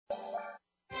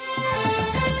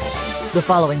The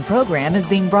following program is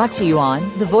being brought to you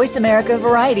on the Voice America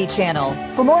Variety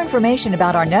Channel. For more information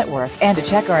about our network and to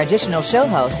check our additional show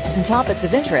hosts and topics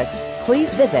of interest,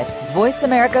 please visit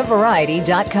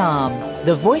voiceamericavariety.com.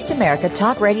 The Voice America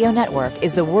Talk Radio Network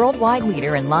is the worldwide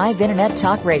leader in live Internet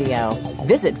talk radio.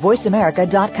 Visit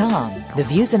voiceamerica.com. The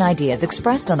views and ideas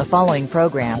expressed on the following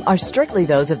program are strictly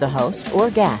those of the host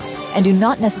or guests and do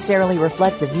not necessarily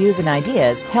reflect the views and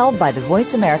ideas held by the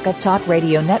Voice America Talk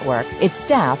Radio Network, its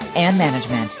staff, and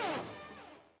management.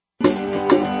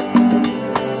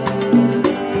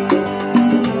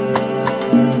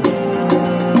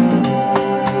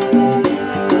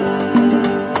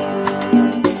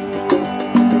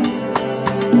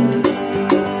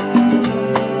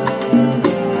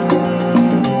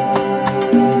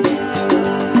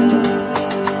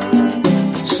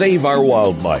 Save our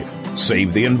wildlife,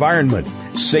 save the environment,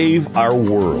 save our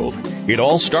world. It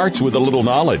all starts with a little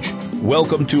knowledge.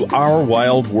 Welcome to Our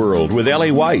Wild World with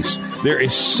Ellie Weiss. There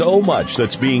is so much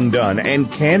that's being done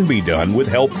and can be done with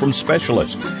help from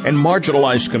specialists and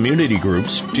marginalized community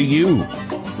groups to you.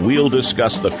 We'll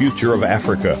discuss the future of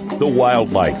Africa, the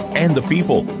wildlife, and the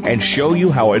people, and show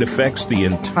you how it affects the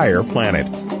entire planet.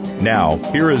 Now,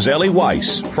 here is Ellie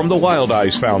Weiss from the Wild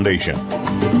Eyes Foundation.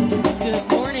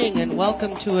 And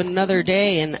welcome to another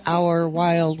day in Our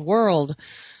Wild World.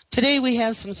 Today we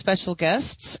have some special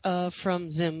guests from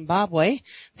Zimbabwe.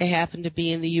 They happen to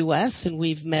be in the U.S. and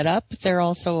we've met up. They're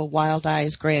also a Wild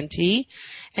Eyes grantee.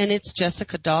 And it's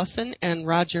Jessica Dawson and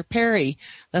Roger Perry,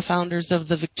 the founders of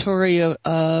the Victoria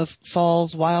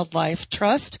Falls Wildlife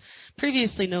Trust,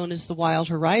 previously known as the Wild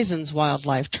Horizons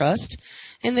Wildlife Trust.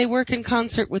 And they work in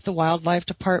concert with the wildlife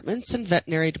departments and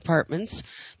veterinary departments,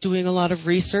 doing a lot of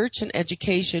research and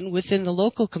education within the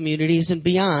local communities and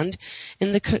beyond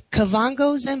in the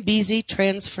Kavango-Zambezi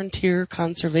Transfrontier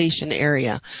Conservation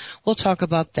Area. We'll talk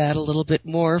about that a little bit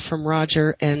more from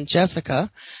Roger and Jessica.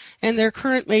 And their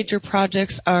current major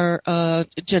projects are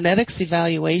genetics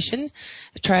evaluation,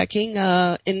 tracking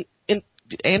in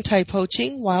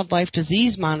anti-poaching, wildlife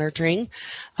disease monitoring,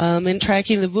 and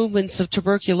tracking the movements of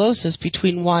tuberculosis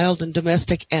between wild and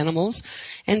domestic animals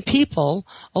and people,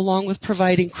 along with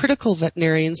providing critical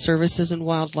veterinarian services and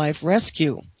wildlife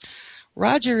rescue.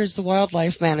 Roger is the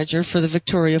wildlife manager for the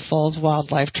Victoria Falls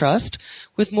Wildlife Trust,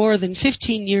 with more than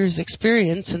 15 years'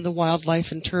 experience in the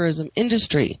wildlife and tourism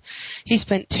industry. He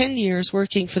spent 10 years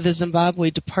working for the Zimbabwe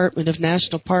Department of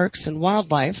National Parks and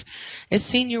Wildlife as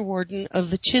senior warden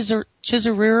of the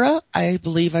Chizarira, I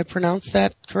believe I pronounced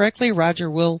that correctly.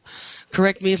 Roger will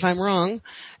correct me if I'm wrong,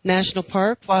 National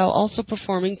Park, while also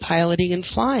performing piloting and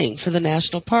flying for the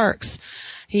national parks.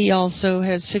 He also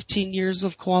has 15 years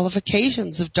of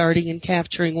qualifications of darting and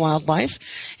capturing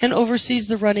wildlife and oversees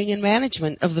the running and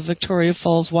management of the Victoria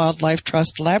Falls Wildlife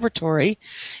Trust Laboratory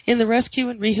in the rescue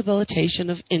and rehabilitation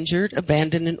of injured,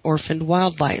 abandoned, and orphaned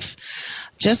wildlife.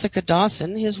 Jessica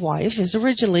Dawson, his wife, is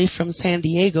originally from San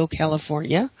Diego,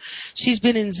 California. She's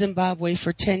been in Zimbabwe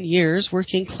for 10 years,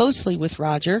 working closely with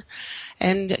Roger,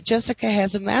 and Jessica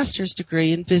has a master's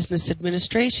degree in business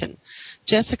administration.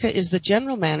 Jessica is the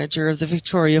general manager of the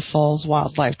Victoria Falls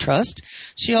Wildlife Trust.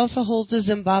 She also holds a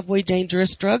Zimbabwe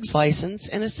Dangerous Drugs license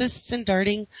and assists in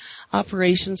darting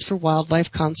operations for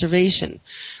wildlife conservation.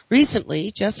 Recently,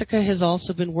 Jessica has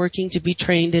also been working to be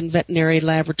trained in veterinary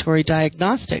laboratory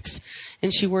diagnostics,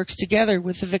 and she works together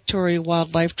with the Victoria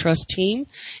Wildlife Trust team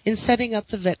in setting up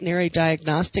the veterinary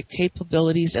diagnostic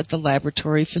capabilities at the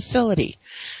laboratory facility.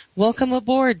 Welcome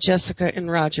aboard, Jessica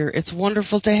and Roger. It's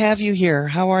wonderful to have you here.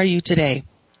 How are you today?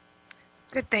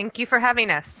 Good. Thank you for having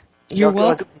us. You're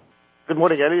welcome. Good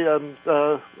morning, Ellie.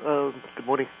 Good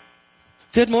morning.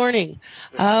 Good morning.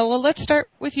 Well, let's start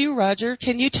with you, Roger.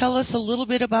 Can you tell us a little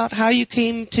bit about how you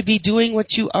came to be doing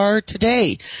what you are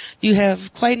today? You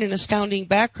have quite an astounding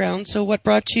background, so what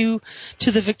brought you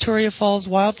to the Victoria Falls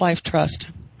Wildlife Trust?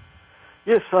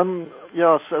 Yes,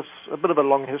 it's a bit of a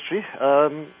long history.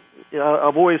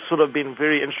 I've always sort of been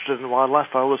very interested in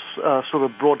wildlife. I was sort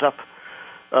of brought up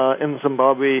in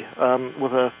Zimbabwe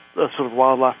with a sort of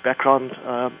wildlife background.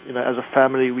 As a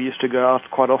family, we used to go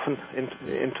out quite often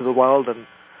into the wild and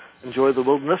enjoy the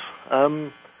wilderness.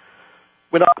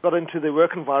 When I got into the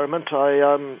work environment,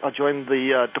 I joined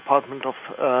the Department of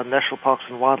National Parks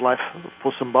and Wildlife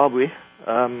for Zimbabwe,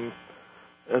 and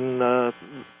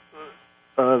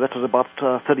that was about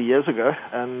 30 years ago,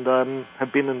 and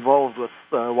have been involved with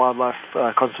wildlife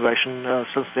conservation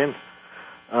since then.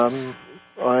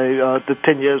 I did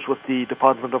 10 years with the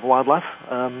Department of Wildlife,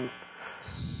 and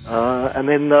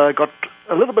then got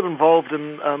a little bit involved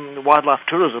in wildlife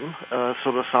tourism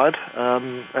sort of side,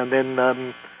 and then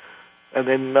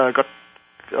got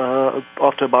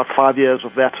after about 5 years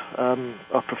of that,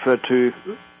 I preferred to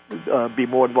be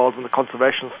more involved in the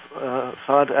conservation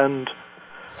side, and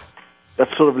that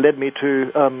sort of led me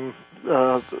to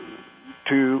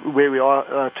where we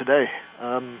are today.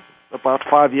 About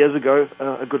 5 years ago,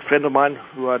 a good friend of mine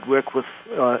who I'd worked with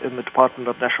in the Department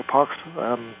of National Parks,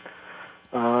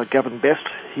 Gavin Best,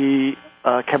 he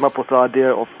came up with the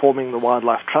idea of forming the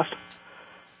Wildlife Trust,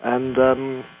 and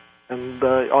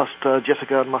asked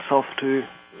Jessica and myself to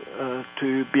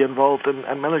be involved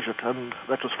and manage it, and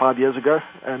that was 5 years ago,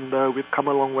 and we've come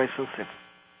a long way since then.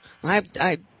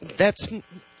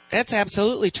 That's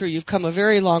absolutely true. You've come a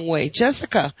very long way.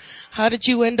 Jessica, how did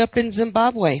you end up in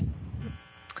Zimbabwe?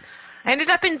 I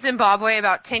ended up in Zimbabwe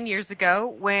about 10 years ago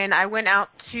when I went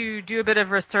out to do a bit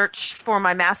of research for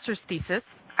my master's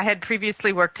thesis. I had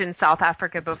previously worked in South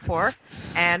Africa before,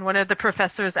 and one of the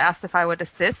professors asked if I would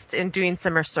assist in doing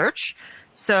some research.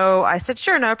 So I said,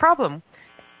 sure, no problem.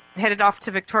 I headed off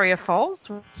to Victoria Falls.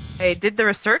 I did the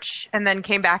research and then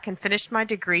came back and finished my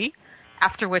degree,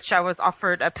 after which I was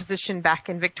offered a position back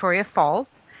in Victoria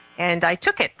Falls, and I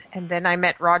took it. And then I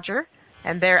met Roger,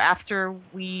 and thereafter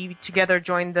we together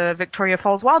joined the Victoria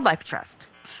Falls Wildlife Trust.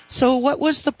 So what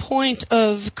was the point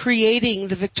of creating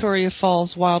the Victoria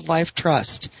Falls Wildlife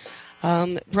Trust?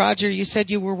 Roger, you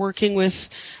said you were working with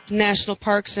national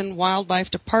parks and wildlife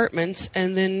departments,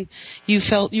 and then you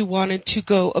felt you wanted to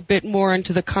go a bit more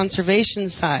into the conservation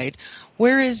side.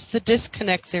 Where is the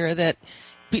disconnect there that,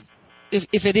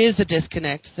 if it is a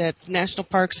disconnect, that National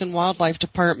Parks and Wildlife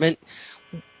Department,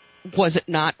 was it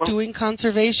not doing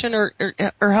conservation, or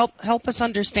help us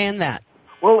understand that?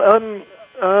 Well,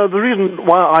 the reason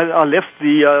why I left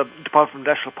the Department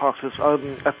of National Parks is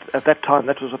at that time,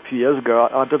 that was a few years ago,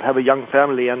 I did have a young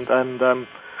family and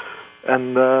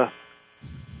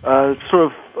sort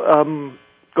of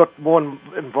got more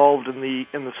involved in the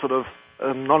sort of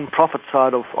non-profit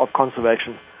side of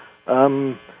conservation.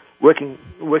 Working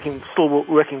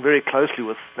very closely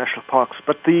with national parks,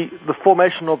 but the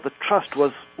formation of the trust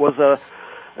was a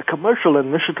commercial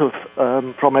initiative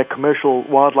from a commercial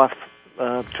wildlife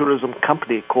tourism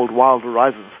company called Wild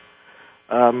Horizons.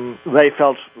 They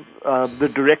felt the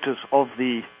directors of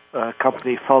the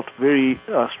company felt very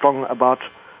strong about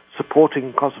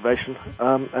supporting conservation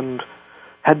and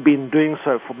had been doing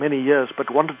so for many years, but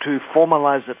wanted to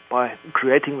formalize it by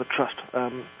creating the trust.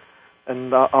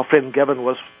 And our friend Gavin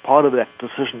was part of that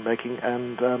decision making,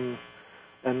 and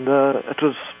it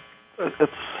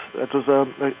was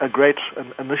a great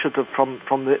initiative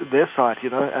from their side,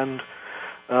 and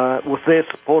with their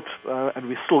support, and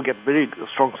we still get very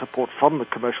strong support from the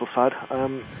commercial side.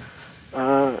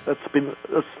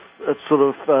 It's sort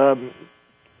of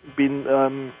been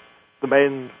the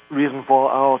main reason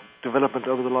for our development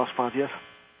over the last 5 years.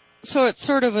 So it's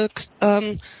sort of a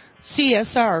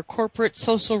CSR, corporate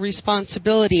social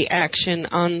responsibility action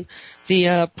on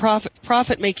the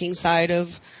profit-making side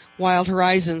of Wild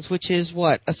Horizons, which is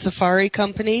what, a safari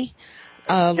company,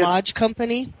 a lodge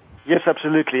company? Yes,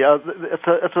 absolutely. It's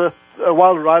a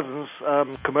Wild Horizons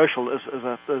commercial is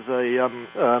a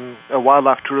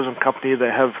wildlife tourism company.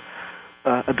 They have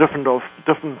a different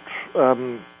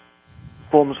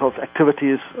forms of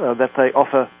activities that they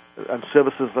offer and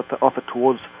services that they offer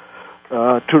towards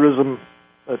tourism.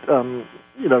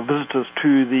 Visitors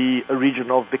to the region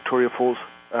of Victoria Falls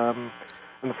in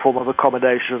the form of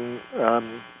accommodation,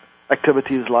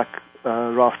 activities like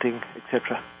rafting,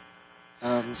 etc.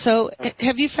 So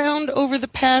have you found over the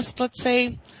past, let's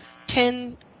say,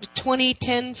 5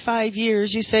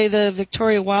 years, you say the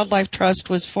Victoria Wildlife Trust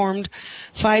was formed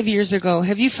 5 years ago.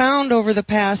 Have you found over the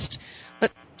past,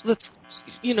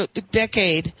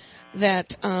 decade,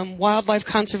 that wildlife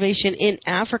conservation in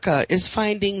Africa is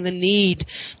finding the need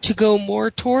to go more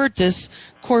toward this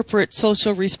corporate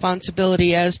social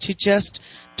responsibility as to just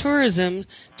tourism,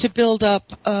 to build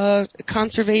up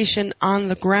conservation on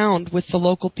the ground with the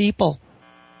local people?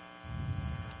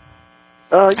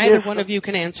 Either one of you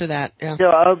can answer that. Yeah.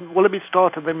 Well, let me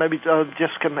start, and then maybe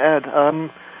Jess can add.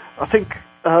 I think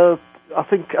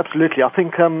absolutely. I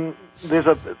think there's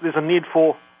a need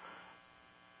for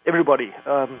everybody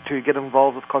to get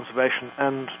involved with conservation,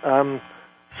 and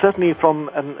certainly from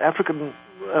an African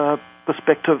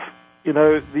perspective,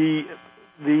 the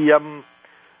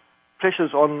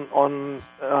pressures on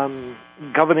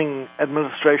governing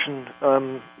administration,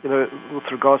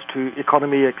 with regards to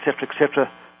economy, etc.,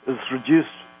 is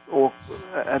reduced,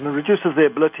 and it reduces their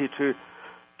ability to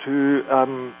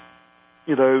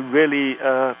really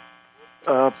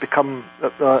become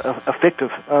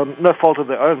effective. No fault of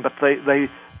their own, but they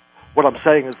what I'm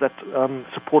saying is that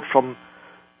support from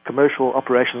commercial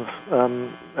operations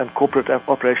and corporate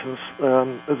operations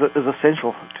is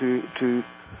essential to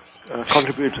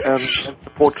contribute and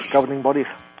support governing bodies.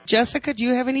 Jessica, do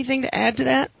you have anything to add to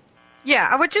that? Yeah,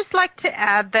 I would just like to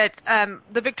add that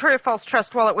the Victoria Falls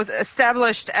Trust, while it was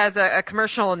established as a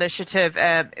commercial initiative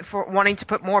for wanting to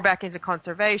put more back into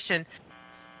conservation,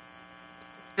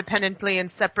 independently and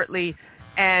separately,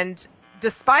 and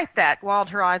despite that, Wild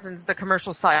Horizons, the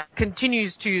commercial side,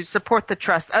 continues to support the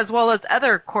trust as well as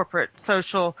other corporate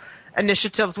social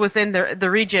initiatives within the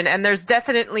region. And there's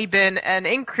definitely been an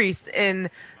increase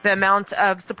in the amount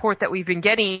of support that we've been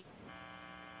getting.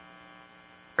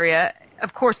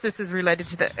 Of course, this is related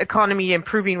to the economy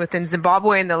improving within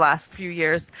Zimbabwe in the last few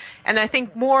years. And I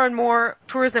think more and more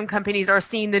tourism companies are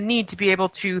seeing the need to be able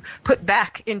to put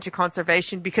back into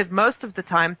conservation because most of the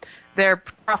time their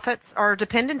profits are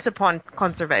dependent upon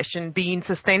conservation being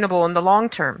sustainable in the long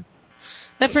term.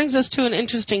 That brings us to an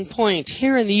interesting point.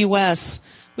 Here in the U.S.,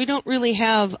 we don't really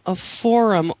have a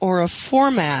forum or a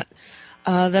format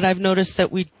that I've noticed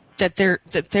that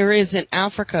there is in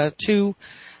Africa to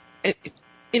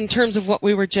in terms of what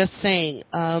we were just saying,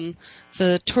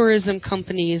 the tourism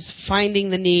companies finding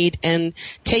the need and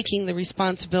taking the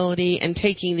responsibility and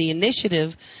taking the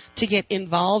initiative to get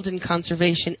involved in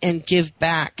conservation and give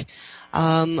back.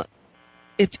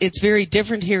 It's very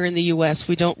different here in the U.S.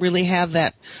 We don't really have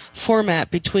that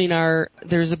format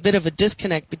there's a bit of a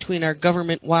disconnect between our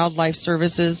government wildlife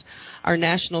services, our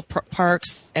national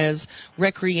parks as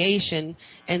recreation,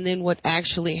 and then what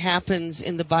actually happens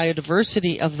in the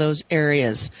biodiversity of those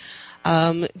areas.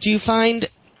 Do you find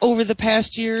over the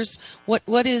past years,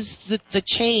 what is the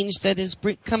change that is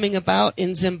coming about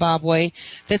in Zimbabwe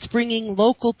that's bringing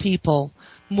local people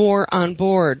more on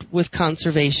board with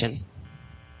conservation?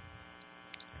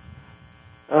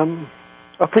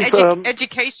 I think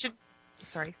education.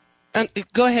 Sorry.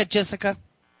 Go ahead, Jessica.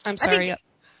 I'm sorry.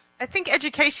 I think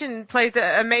education plays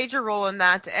a major role in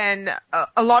that, and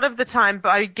a lot of the time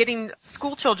by getting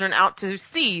school children out to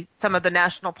see some of the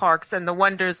national parks and the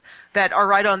wonders that are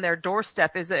right on their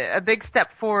doorstep is a big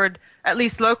step forward, at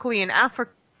least locally in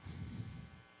Africa,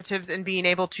 in being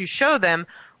able to show them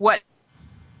what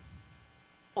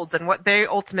holds and what they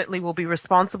ultimately will be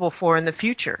responsible for in the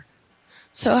future.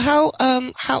 So how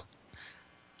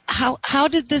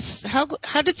did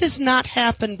this not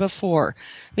happen before?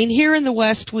 I mean, here in the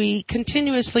West, we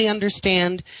continuously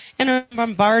understand and are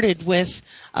bombarded with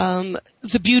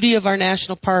the beauty of our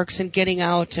national parks and getting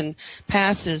out and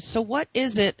passes. So what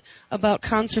is it about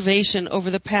conservation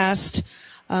over the past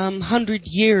 100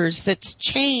 years that's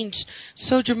changed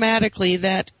so dramatically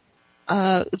that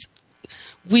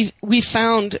we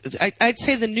found, I'd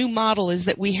say the new model is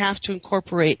that we have to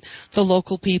incorporate the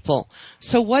local people.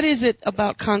 So what is it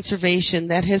about conservation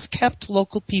that has kept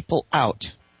local people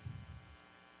out?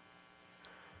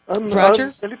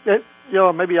 Roger?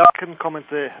 Yeah, maybe I can comment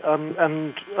there.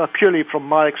 And purely from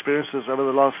my experiences over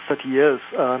the last 30 years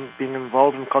being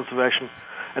involved in conservation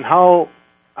and how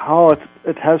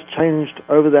it has changed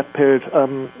over that period,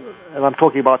 and I'm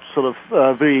talking about sort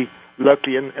of very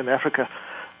locally in Africa.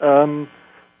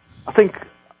 I think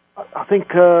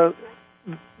there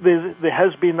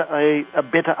has been a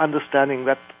better understanding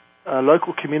that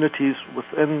local communities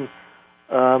within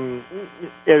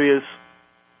areas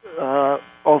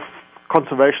of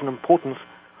conservation importance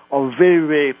are very,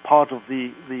 very part of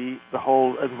the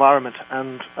whole environment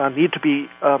and need to be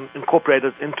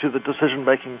incorporated into the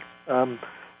decision-making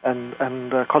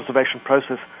and conservation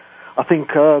process. I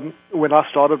think when I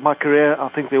started my career, I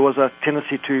think there was a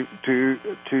tendency to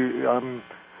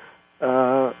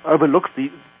overlook the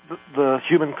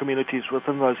human communities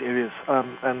within those areas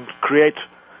and create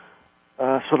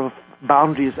sort of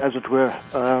boundaries, as it were.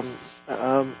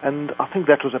 And I think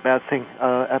that was a bad thing.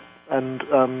 And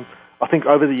I think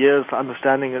over the years,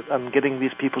 understanding it and getting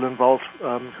these people involved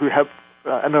who have,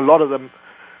 and a lot of them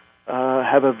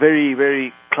have a very,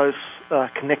 very close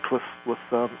connect with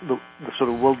the sort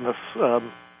of wilderness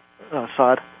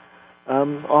side,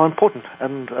 are important,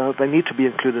 and they need to be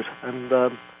included.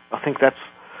 And I think that's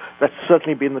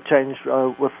certainly been the change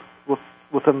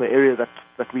within the area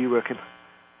that we work in.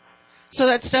 So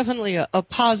that's definitely a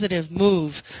positive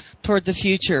move toward the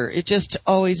future. It just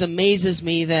always amazes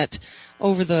me that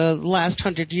over the last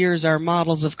 100 years, our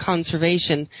models of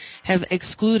conservation have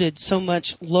excluded so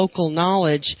much local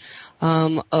knowledge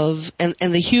and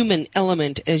the human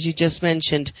element, as you just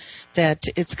mentioned, that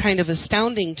it's kind of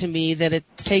astounding to me that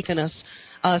it's taken us,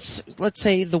 let's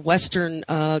say, the Western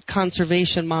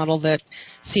conservation model that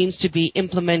seems to be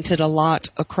implemented a lot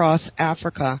across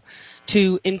Africa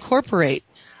to incorporate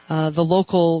the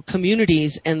local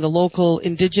communities and the local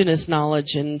indigenous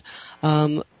knowledge and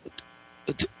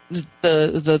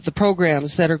the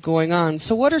programs that are going on.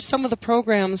 So what are some of the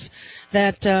programs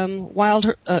that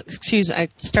I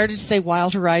started to say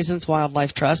Wild Horizons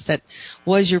Wildlife Trust. That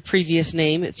was your previous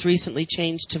name. It's recently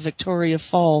changed to Victoria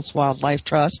Falls Wildlife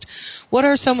Trust. What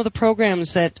are some of the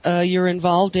programs that you're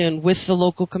involved in with the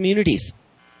local communities?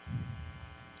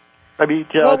 Maybe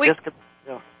Jessica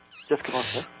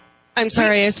wants to. I'm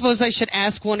sorry, I suppose I should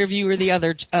ask one of you or the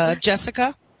other.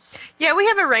 Jessica? Yeah, we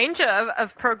have a range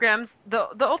of programs. The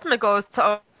ultimate goal is to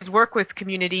always work with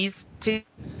communities to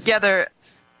gather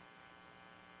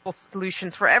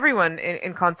solutions for everyone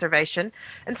in conservation.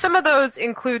 And some of those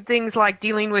include things like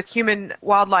dealing with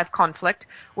human-wildlife conflict.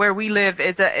 Where we live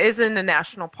is in a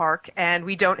national park, and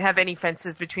we don't have any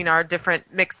fences between our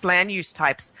different mixed land use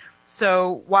types.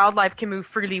 So wildlife can move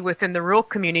freely within the rural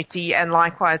community, and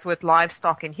likewise with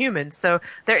livestock and humans. So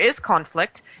there is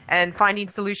conflict, and finding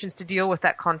solutions to deal with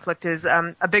that conflict is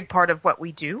a big part of what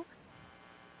we do.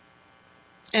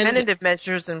 And preventative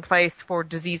measures in place for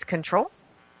disease control.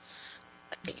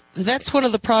 That's one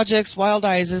of the projects Wild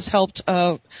Eyes has helped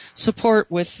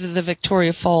support with the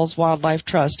Victoria Falls Wildlife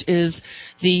Trust, is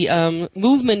the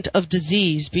movement of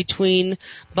disease between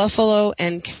buffalo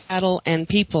and cattle and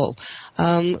people.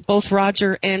 Both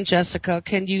Roger and Jessica,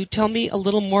 can you tell me a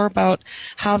little more about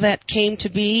how that came to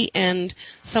be and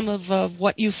some of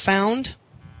what you found?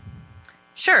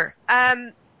 Sure.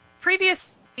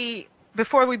 Previously,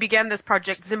 before we began this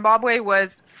project, Zimbabwe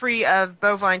was free of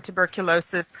bovine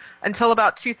tuberculosis until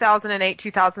about 2008,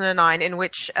 2009, in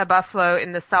which a buffalo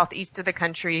in the southeast of the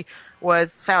country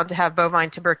was found to have bovine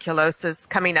tuberculosis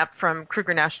coming up from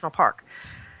Kruger National Park.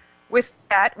 With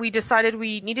that, we decided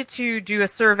we needed to do a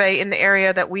survey in the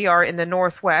area that we are in the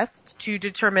northwest to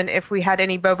determine if we had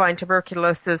any bovine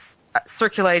tuberculosis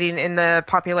circulating in the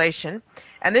population.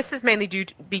 And this is mainly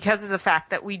because of the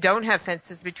fact that we don't have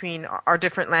fences between our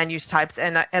different land use types.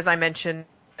 And as I mentioned,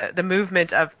 the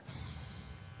movement of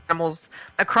animals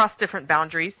across different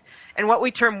boundaries. And what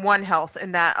we term One Health,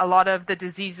 in that a lot of the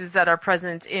diseases that are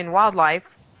present in wildlife,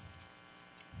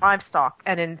 livestock,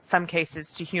 and in some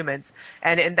cases to humans.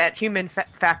 And in that human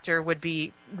factor would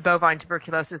be bovine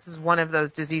tuberculosis is one of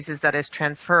those diseases that is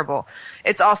transferable.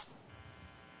 It's also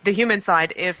the human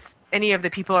side. If any of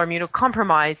the people are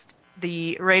immunocompromised,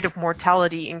 the rate of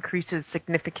mortality increases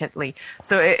significantly.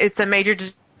 So it's a major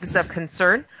disease of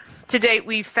concern. To date,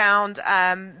 we found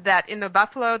that in the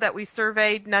buffalo that we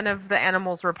surveyed, none of the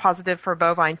animals were positive for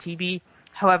bovine TB.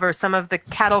 However, some of the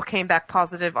cattle came back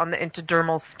positive on the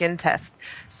intradermal skin test.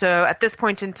 So at this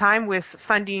point in time, with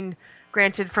funding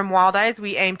granted from Wild Eyes,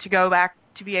 we aim to go back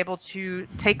to be able to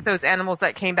take those animals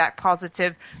that came back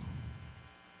positive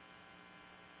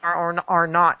or are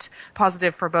not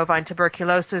positive for bovine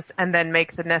tuberculosis, and then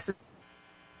make the necessary.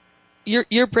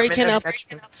 You're breaking up.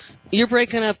 You're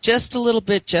breaking up just a little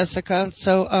bit, Jessica.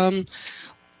 So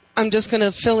I'm just going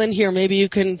to fill in here. Maybe you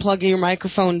can plug your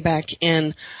microphone back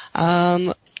in.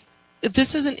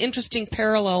 This is an interesting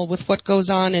parallel with what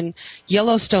goes on in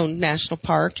Yellowstone National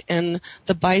Park and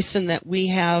the bison that we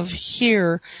have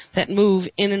here that move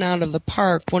in and out of the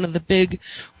park. One of the big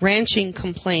ranching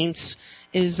complaints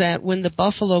is that when the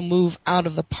buffalo move out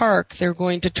of the park, they're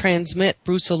going to transmit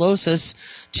brucellosis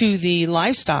to the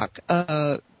livestock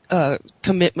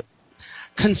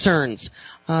concerns.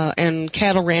 And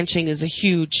cattle ranching is a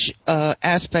huge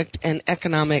aspect and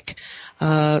economic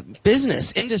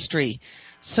business industry.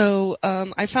 So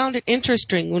I found it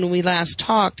interesting when we last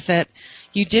talked that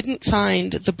you didn't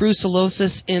find the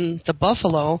brucellosis in the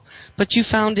buffalo, but you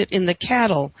found it in the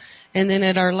cattle. And then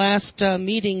at our last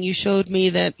meeting, you showed me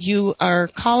that you are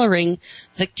collaring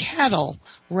the cattle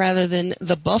rather than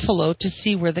the buffalo to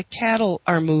see where the cattle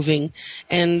are moving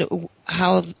and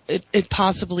how it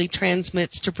possibly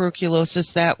transmits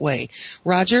tuberculosis that way.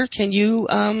 Roger, can you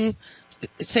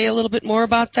say a little bit more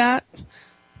about that?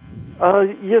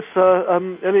 Yes,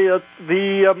 Elliot.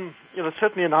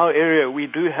 Certainly in our area, we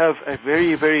do have a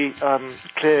very, very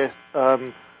clear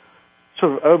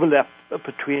sort of overlap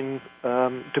between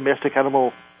domestic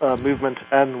animal movement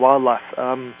and wildlife,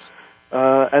 and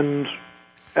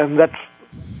that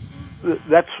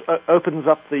opens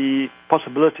up the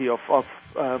possibility of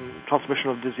transmission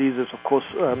of diseases, of course,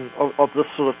 of this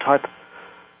sort of type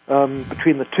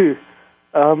between the two.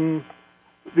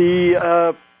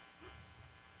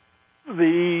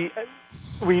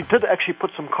 We did actually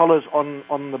put some collars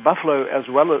on the buffalo as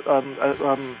well,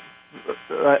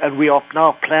 and we are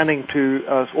now planning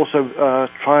to also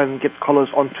try and get collars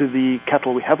onto the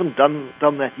cattle. We haven't done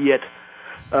that yet,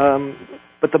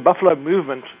 but the buffalo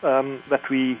movement that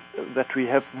we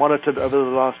have monitored over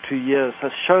the last 2 years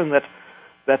has shown that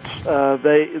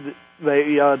they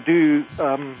do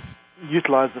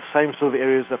utilize the same sort of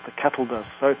areas that the cattle does.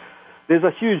 So there's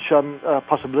a huge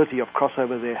possibility of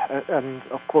crossover there, and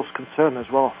of course concern as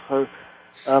well. So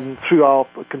through our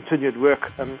continued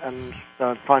work and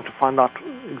trying to find out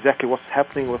exactly what's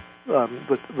happening with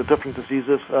the different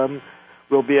diseases,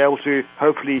 we'll be able to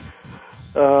hopefully,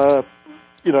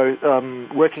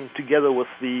 working together with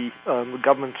the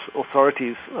government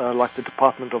authorities like the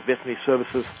Department of Veterinary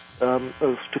Services,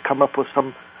 is to come up with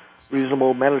some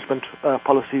reasonable management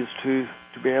policies to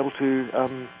be able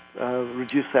to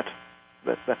reduce that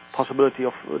possibility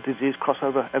of disease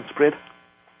crossover and spread.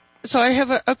 So I have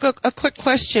a quick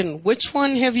question. Which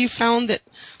one have you found that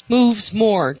moves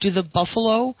more? Do the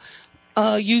buffalo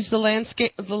use the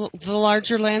landscape, the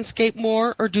larger landscape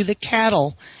more, or do the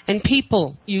cattle and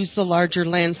people use the larger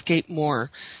landscape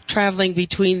more, traveling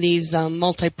between these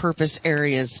multi-purpose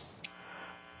areas?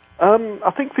 I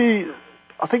think the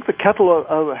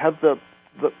cattle have the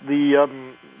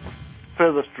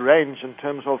furthest range in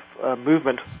terms of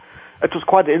movement. It was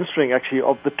quite interesting, actually.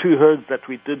 Of the two herds that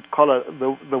we did collar,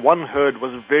 the one herd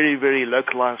was very, very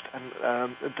localized, and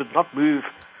it did not move.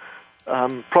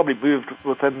 Probably moved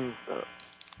within,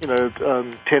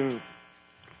 10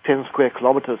 square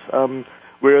kilometers.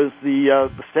 Whereas the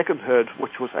second herd,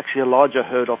 which was actually a larger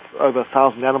herd of over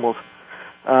 1,000 animals,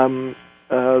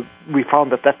 we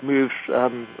found that moved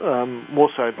more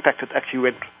so. In fact, it actually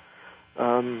went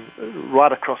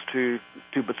right across to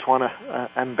Botswana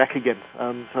and back again.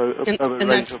 And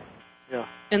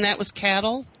that was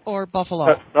cattle or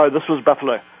buffalo? No, this was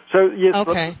buffalo. So yes,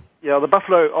 okay. The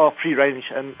buffalo are free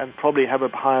range and probably have a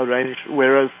higher range,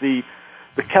 whereas the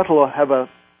cattle have a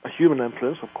human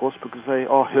influence, of course, because they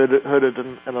are herded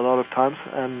in a lot of times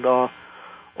and are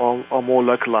more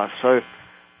localized. So,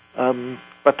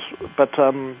 but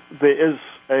there is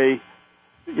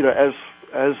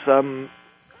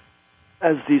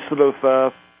as the sort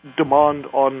of demand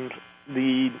on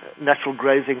the natural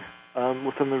grazing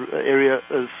within the area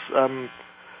is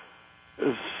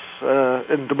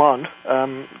in demand,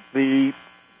 the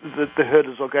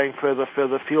herders are going further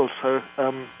afield. So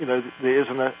there is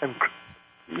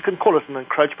you can call it an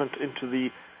encroachment into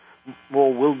the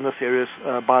more wilderness areas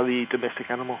by the domestic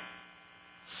animal.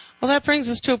 Well, that brings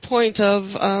us to a point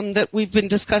of that we've been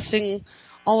discussing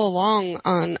all along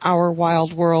on Our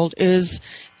Wild World is,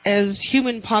 as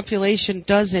human population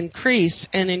does increase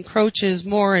and encroaches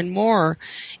more and more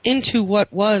into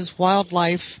what was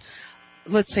wildlife,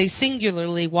 let's say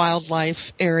singularly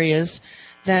wildlife areas,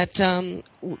 that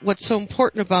what's so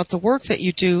important about the work that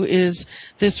you do is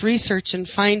this research and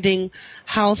finding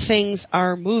how things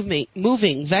are moving,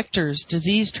 vectors,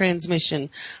 disease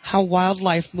transmission, how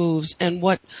wildlife moves, and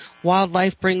what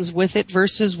wildlife brings with it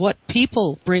versus what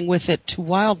people bring with it to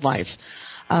wildlife.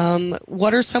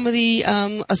 What are some of the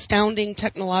astounding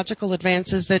technological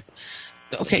advances that,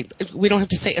 okay, we don't have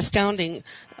to say astounding,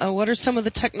 what are some of the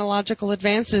technological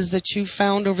advances that you've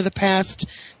found over the past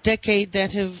decade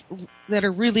that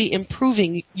are really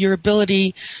improving your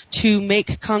ability to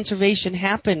make conservation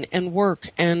happen and work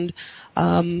and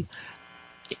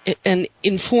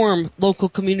inform local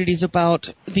communities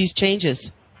about these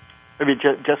changes? Maybe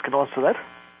Jess can answer that.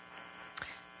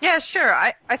 Yeah, sure.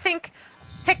 I think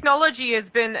technology has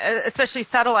been, especially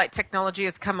satellite technology,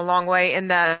 has come a long way in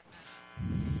that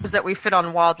we fit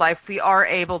on wildlife. We are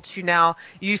able to now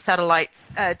use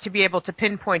satellites to be able to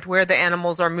pinpoint where the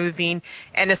animals are moving,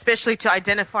 and especially to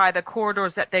identify the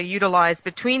corridors that they utilize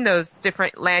between those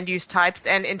different land use types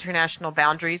and international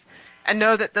boundaries, and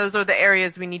know that those are the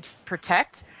areas we need to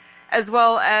protect. As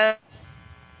well as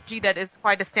that is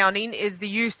quite astounding is the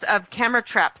use of camera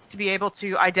traps to be able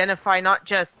to identify not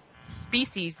just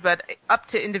species, but up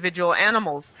to individual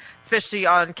animals, especially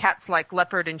on cats like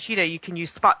leopard and cheetah. You can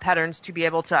use spot patterns to be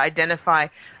able to identify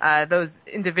those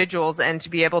individuals and to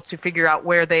be able to figure out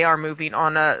where they are moving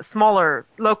on a smaller,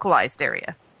 localized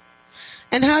area.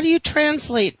 And how do you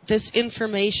translate this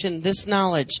information, this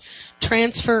knowledge,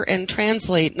 transfer and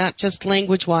translate, not just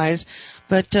language-wise,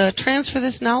 but transfer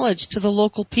this knowledge to the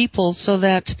local people so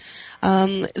that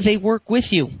they work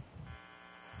with you?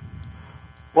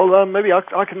 Well, maybe I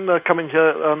can come in here.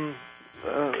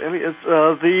 Ellie,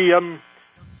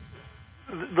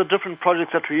 the different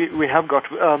projects that we have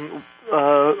got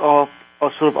are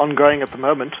sort of ongoing at the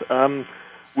moment.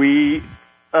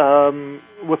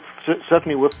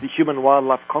 Certainly with the Human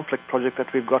Wildlife Conflict project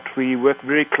that we've got, we work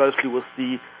very closely with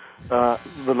the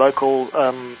local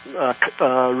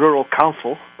rural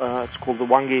council. It's called the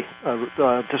Wangi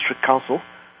District Council.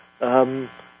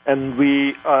 And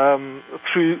we,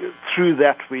 through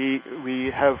that,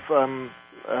 we have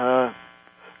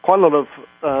quite a lot of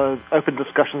open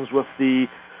discussions with the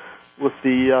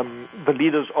the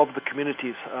leaders of the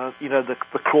communities, the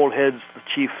crawl heads, the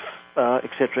chiefs,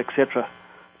 etc., etc.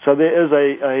 So there is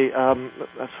a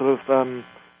sort of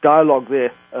dialogue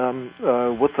there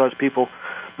with those people.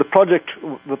 The project,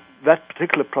 that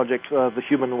particular project, the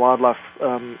Human Wildlife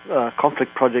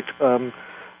Conflict Project,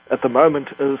 at the moment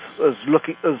is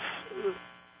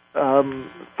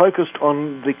focused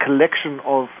on the collection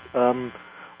of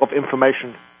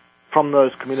information from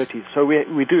those communities. So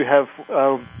we do have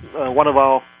one of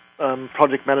our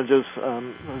project managers,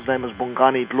 his name is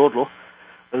Bongani Dlodlo,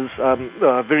 is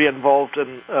very involved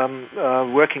in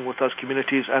working with those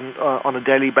communities and on a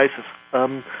daily basis.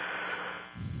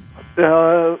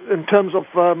 In terms of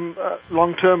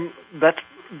long-term, that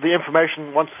the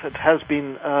information, once it has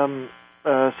been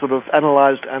sort of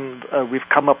analyzed and we've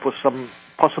come up with some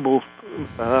possible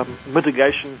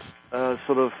mitigation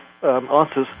sort of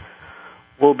answers,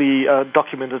 will be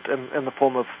documented in the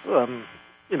form of a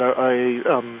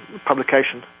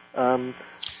publication.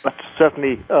 But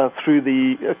certainly through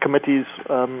the committees,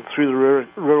 through the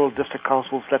rural district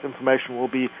councils, that information will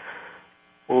be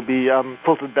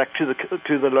filtered back to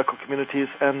the local communities,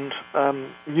 and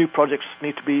new projects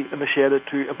need to be initiated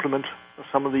to implement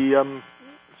some of the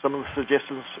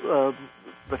suggestions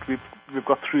that we've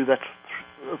got through that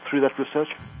research.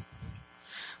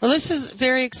 Well, this is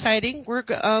very exciting. We're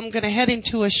going to head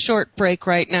into a short break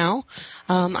right now.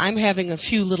 I'm having a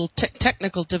few little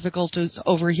technical difficulties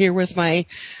over here with my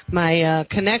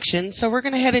connection, so we're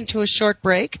going to head into a short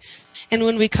break. And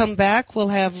when we come back, we'll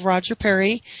have Roger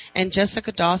Perry and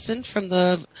Jessica Dawson from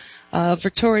the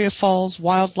Victoria Falls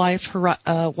Wildlife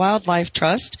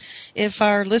Trust. If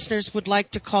our listeners would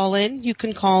like to call in, you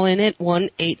can call in at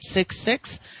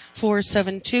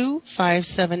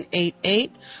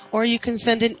 1-866-472-5788, or you can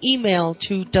send an email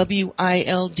to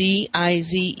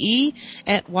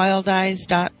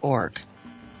wildize@wildize.org.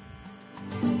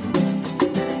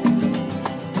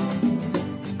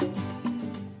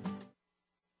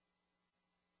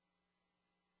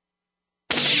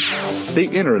 The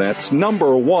Internet's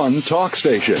number one talk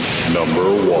station.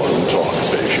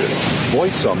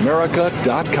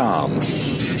 VoiceAmerica.com.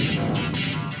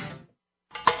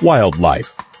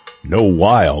 Wildlife. No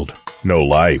wild, no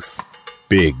life.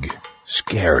 Big,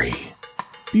 scary,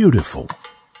 beautiful.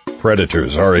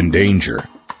 Predators are in danger.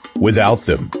 Without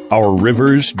them, our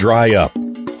rivers dry up.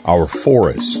 Our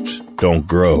forests don't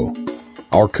grow.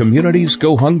 Our communities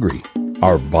go hungry.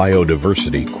 Our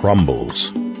biodiversity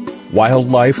crumbles.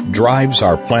 Wildlife drives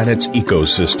our planet's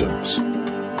ecosystems.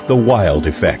 The Wild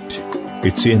Effect.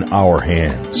 It's in our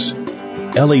hands.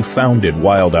 Ellie founded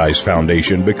Wild Eyes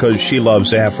Foundation because she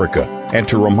loves Africa, and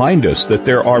to remind us that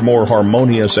there are more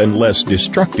harmonious and less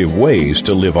destructive ways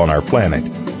to live on our planet.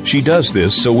 She does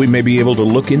this so we may be able to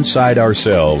look inside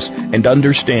ourselves and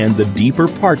understand the deeper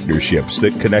partnerships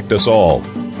that connect us all,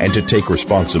 and to take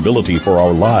responsibility for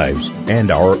our lives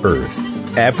and our Earth.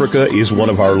 Africa is one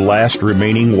of our last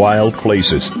remaining wild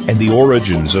places and the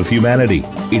origins of humanity.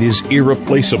 It is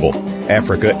irreplaceable.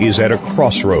 Africa is at a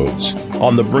crossroads,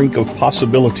 on the brink of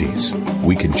possibilities.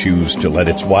 We can choose to let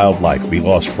its wildlife be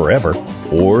lost forever,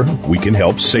 or we can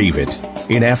help save it.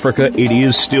 In Africa, it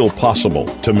is still possible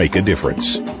to make a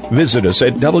difference. Visit us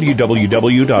at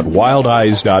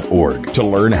www.wildize.org to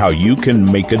learn how you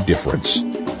can make a difference.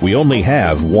 We only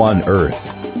have one Earth.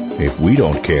 If we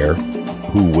don't care,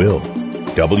 who will?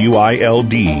 WILDIZE.org.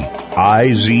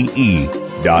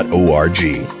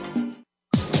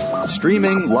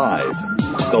 Streaming live.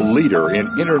 The leader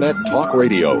in Internet talk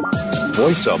radio.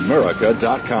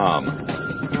 VoiceAmerica.com.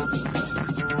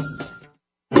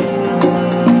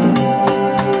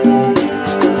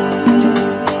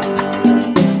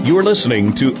 You're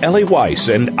listening to Ellie Weiss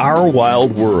and Our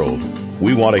Wild World.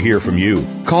 We want to hear from you.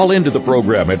 Call into the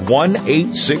program at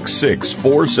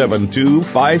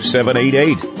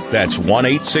 1-866-472-5788. That's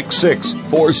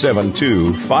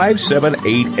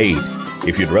 1-866-472-5788.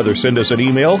 If you'd rather send us an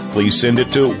email, please send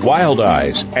it to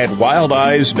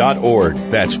wildize@wildize.org.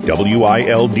 That's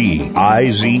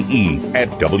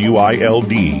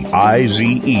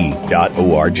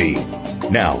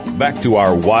WILDIZE@WILDIZE.org. Now, back to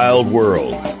our wild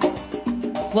world.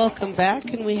 Welcome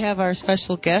back, and we have our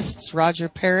special guests, Roger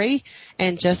Perry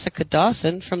and Jessica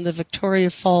Dawson from the Victoria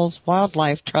Falls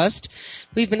Wildlife Trust.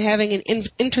 We've been having an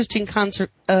interesting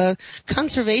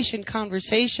conservation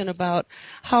conversation about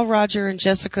how Roger and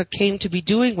Jessica came to be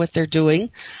doing what they're doing,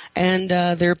 and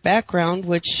their background,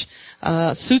 which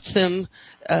suits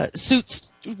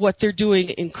what they're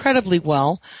doing incredibly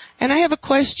well. And I have a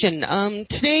question.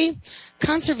 Today,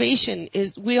 conservation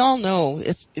is, we all know,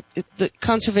 the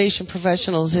conservation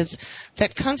professionals, is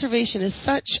that conservation is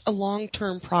such a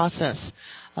long-term process.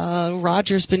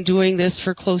 Roger's been doing this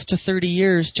for close to 30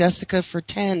 years, Jessica for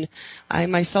 10. I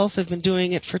myself have been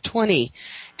doing it for 20.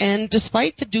 And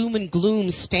despite the doom and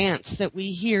gloom stance that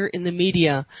we hear in the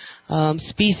media,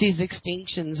 species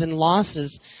extinctions and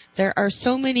losses, there are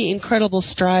so many incredible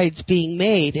strides being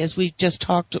made, as we've just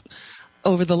talked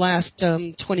over the last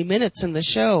 20 minutes in the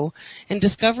show, and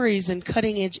discoveries and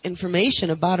cutting-edge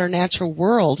information about our natural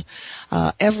world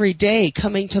every day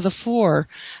coming to the fore.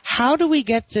 How do we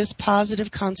get this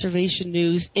positive conservation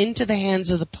news into the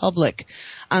hands of the public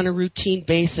on a routine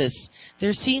basis?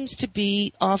 There seems to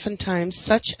be oftentimes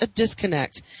such a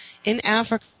disconnect in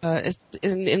Africa,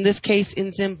 in this case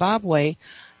in Zimbabwe,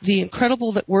 the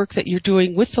incredible work that you're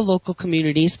doing with the local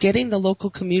communities, getting the local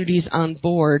communities on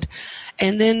board,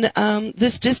 and then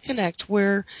this disconnect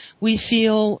where we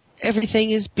feel everything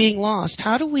is being lost.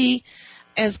 How do we,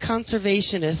 as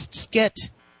conservationists, get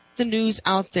the news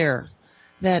out there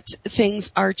that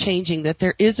things are changing, that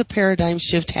there is a paradigm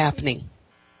shift happening?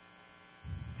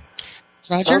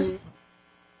 Roger?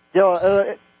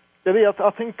 Debbie,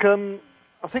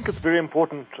 I think it's very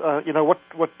important,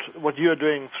 what you are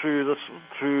doing through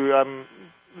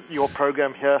your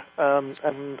program here,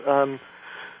 and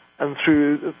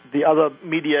through the other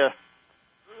media,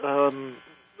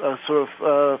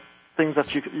 things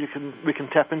that we can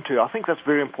tap into. I think that's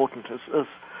very important.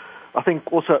 I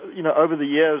think also, over the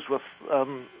years with,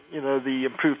 the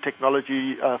improved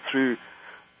technology, through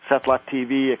satellite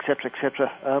TV, et cetera,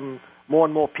 more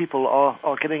and more people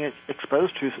are getting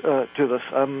exposed to this.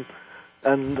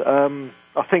 And I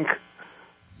think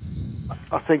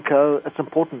it's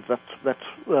important that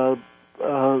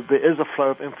there is a flow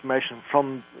of information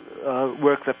from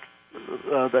work that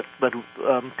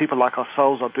people like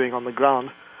ourselves are doing on the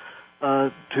ground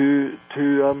to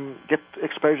get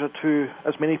exposure to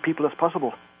as many people as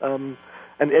possible. And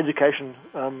education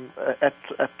at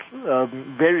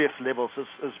various levels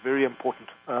is very important,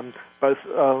 both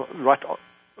right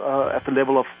at the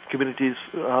level of communities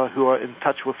who are in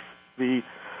touch with the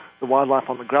wildlife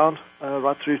on the ground,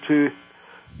 right through to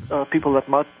people that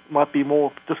might be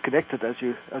more disconnected, as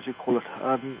you call it.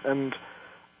 And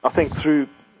I think through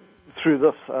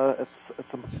this,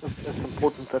 it's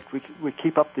important that we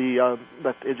keep up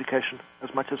that education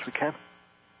as much as we can.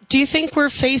 Do you think we're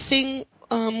facing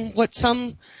what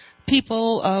some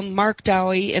people, Mark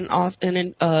Dowie, an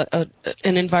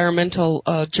environmental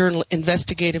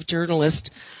investigative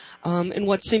journalist, and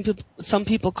what some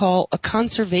people call a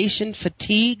conservation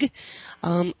fatigue?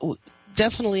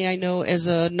 Definitely, I know as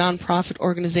a nonprofit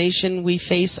organization, we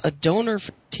face a donor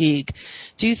fatigue.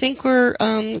 Do you think we're,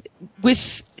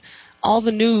 with all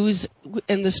the news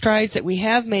and the strides that we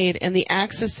have made and the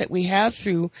access that we have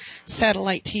through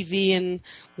satellite TV and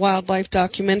wildlife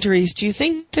documentaries, do you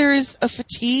think there is a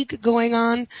fatigue going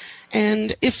on?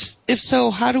 And if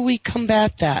so, how do we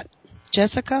combat that?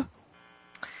 Jessica?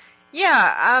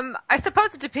 Yeah, I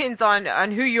suppose it depends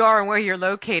on who you are and where you're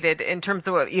located in terms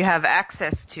of what you have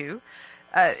access to.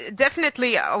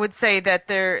 Definitely, I would say that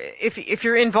if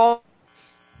you're involved,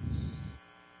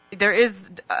 there is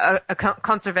a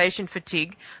conservation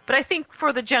fatigue. But I think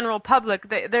for the general public,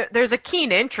 there's a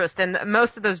keen interest, and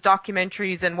most of those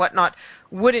documentaries and whatnot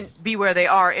wouldn't be where they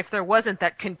are if there wasn't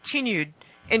that continued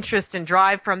interest and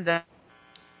drive from them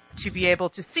to be able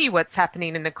to see what's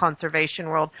happening in the conservation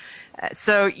world.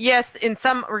 So yes, in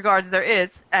some regards there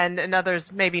is, and in others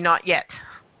maybe not yet.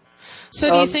 So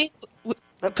do you think?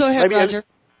 Go ahead, Roger.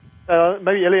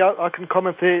 Maybe Ellie, I can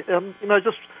comment there.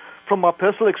 Just from my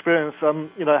personal experience,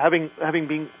 having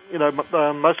been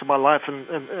most of my life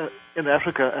in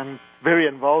Africa and very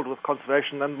involved with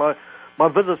conservation, and my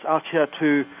visits out here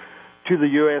to the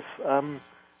US.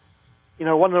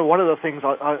 One of the things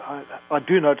I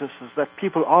do notice is that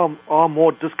people are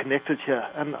more disconnected here,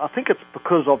 and I think it's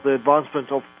because of the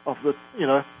advancement of the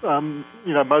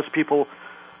most people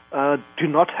do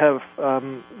not have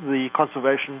the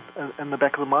conservation in the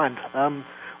back of the mind,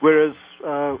 whereas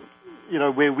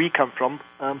where we come from,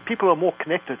 people are more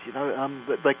connected.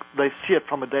 They see it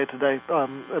from a day-to-day.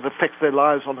 It affects their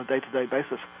lives on a day-to-day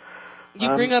basis.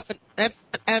 You bring up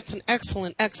that's an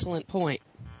excellent point.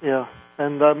 Yeah.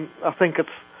 And I think it's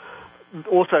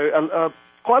also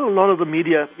quite a lot of the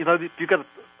media, you get a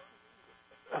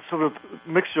sort of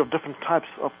mixture of different types,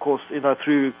 of course,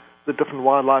 through the different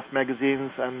wildlife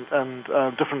magazines and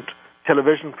different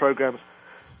television programs.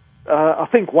 I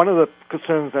think one of the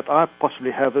concerns that I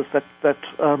possibly have is that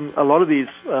a lot of these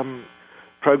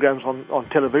programs on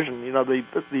television,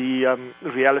 the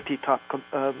reality type,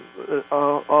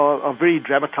 are very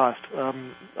dramatized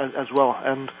as well,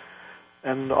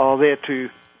 and are there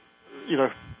to,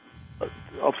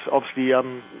 obviously,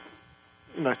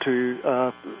 get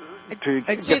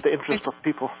the interest of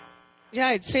people. Yeah,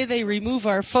 I'd say they remove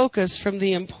our focus from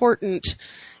the important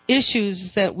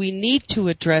issues that we need to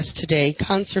address today,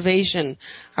 conservation,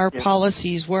 our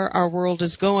policies, where our world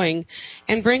is going,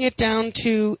 and bring it down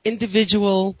to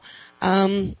individual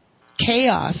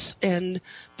chaos and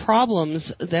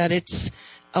problems, that it's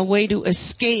a way to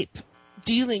escape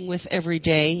dealing with every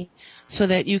day so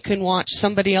that you can watch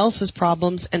somebody else's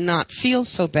problems and not feel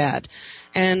so bad.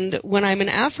 And when I'm in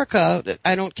Africa,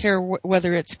 I don't care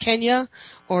whether it's Kenya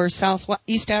or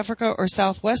East Africa or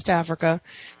Southwest Africa,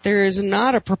 there is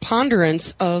not a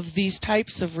preponderance of these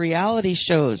types of reality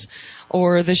shows,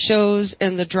 or the shows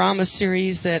and the drama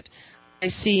series that I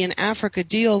see in Africa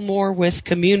deal more with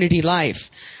community life.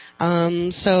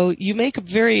 So you make a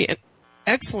very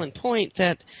excellent point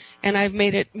that, and I've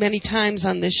made it many times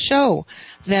on this show,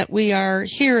 that we are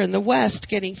here in the West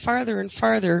getting farther and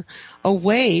farther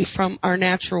away from our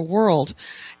natural world.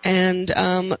 And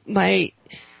my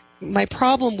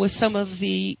problem with some of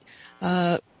the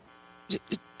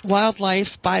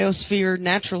wildlife, biosphere,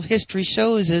 natural history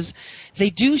shows is they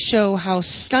do show how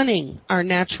stunning our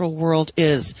natural world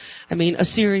is. I mean, a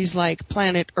series like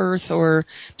Planet Earth or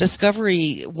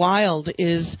Discovery Wild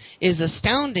is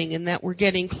astounding in that we're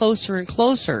getting closer and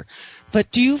closer. But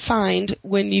do you find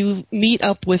when you meet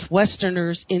up with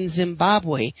Westerners in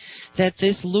Zimbabwe that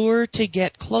this lure to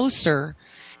get closer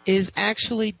is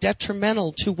actually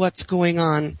detrimental to what's going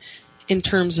on in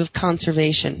terms of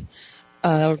conservation?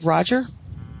 Roger?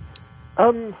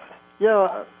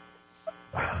 Yeah,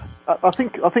 I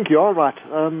think you are right.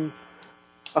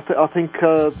 I think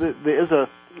there is a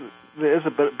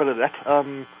bit of that.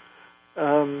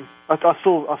 I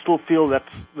still feel that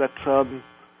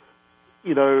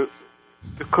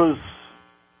because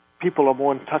people are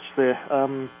more in touch there.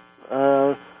 And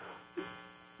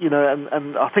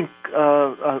I think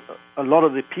a lot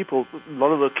of the people, a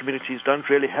lot of the communities don't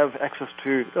really have access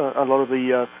to a lot of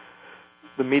the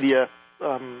media.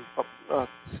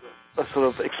 A sort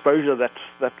of exposure that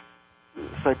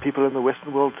say people in the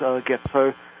Western world get.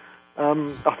 So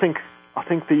I think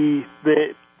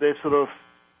their sort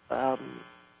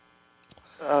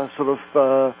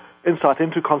of insight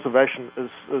into conservation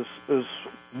is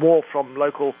more from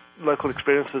local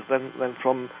experiences than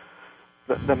from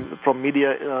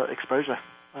media exposure.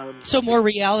 So more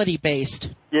reality based.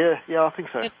 Yeah, I think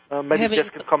so. Maybe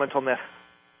Jeff can comment on that.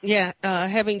 Yeah,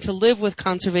 having to live with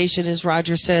conservation, as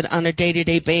Roger said, on a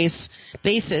day-to-day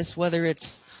basis, whether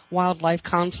it's wildlife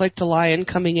conflict, a lion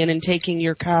coming in and taking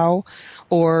your cow,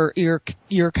 or your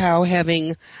cow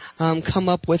having come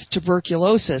up with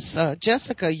tuberculosis.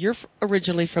 Jessica, you're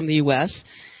originally from the U.S.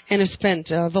 and have spent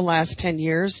the last 10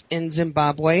 years in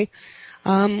Zimbabwe.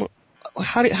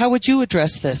 How would you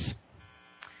address this?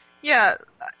 Yeah,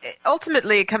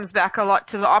 ultimately it comes back a lot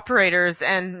to the operators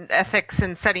and ethics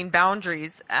and setting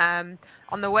boundaries. On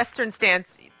the Western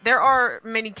stance, there are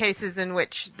many cases in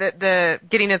which the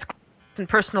getting as close and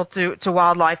personal to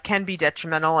wildlife can be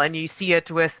detrimental, and you see it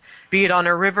be it on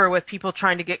a river with people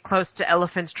trying to get close to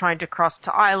elephants trying to cross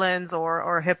to islands,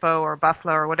 or hippo or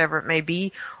buffalo or whatever it may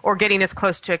be, or getting as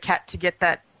close to a cat to get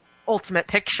that ultimate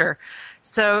picture.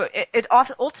 So it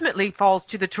ultimately falls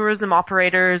to the tourism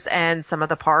operators and some of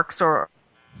the parks or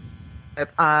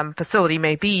facility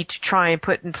may be to try and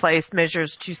put in place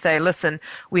measures to say, listen,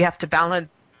 we have to balance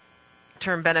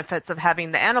term benefits of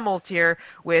having the animals here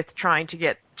with trying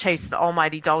to chase the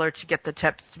almighty dollar to get the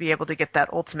tips to be able to get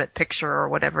that ultimate picture or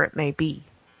whatever it may be.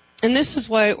 And this is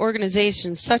why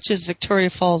organizations such as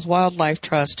Victoria Falls Wildlife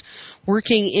Trust,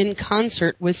 working in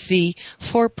concert with the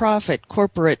for-profit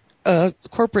corporate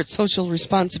social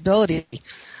responsibility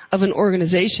of an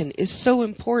organization, is so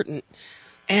important.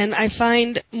 And I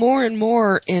find more and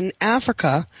more in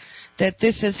Africa that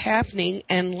this is happening,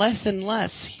 and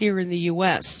less here in the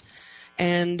U.S.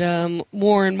 And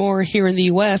more and more here in the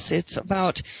U.S., it's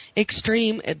about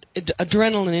extreme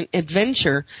adrenaline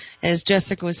adventure, as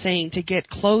Jessica was saying, to get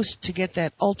close, to get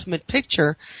that ultimate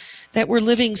picture, that we're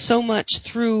living so much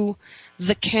through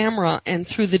the camera and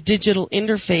through the digital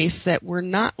interface that we're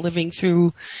not living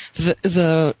through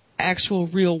the actual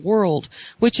real world,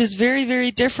 which is very, very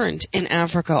different in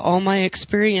Africa. All my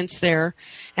experience there,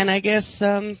 and I guess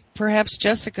perhaps,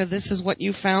 Jessica, this is what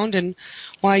you found and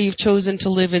why you've chosen to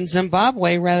live in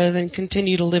Zimbabwe rather than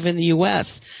continue to live in the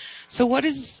U.S. So what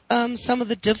is some of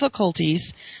the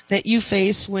difficulties that you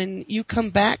face when you come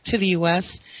back to the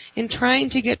U.S. in trying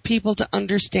to get people to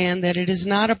understand that it is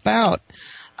not about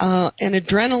an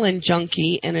adrenaline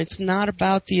junkie, and it's not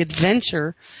about the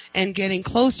adventure and getting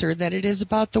closer, that it is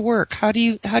about the work? How do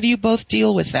you both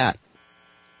deal with that?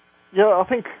 Yeah, I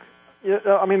think Yeah,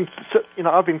 I mean,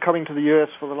 I've been coming to the U.S.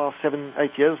 for the last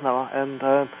 7-8 years now, and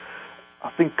I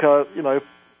think,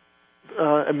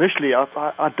 initially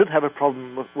I did have a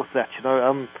problem with that.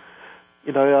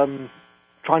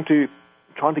 Trying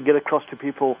to get across to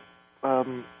people,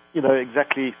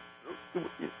 exactly,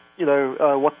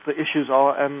 what the issues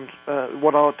are and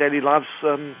what our daily lives,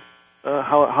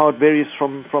 how it varies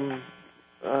from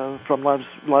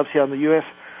lives here in the U.S.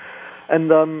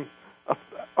 And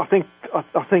I think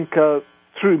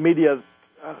through media,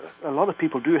 a lot of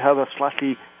people do have a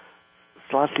slightly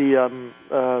sort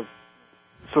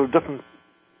of different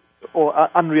or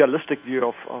unrealistic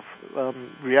view of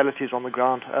realities on the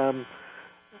ground,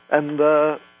 and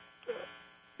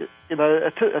it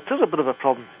is a bit of a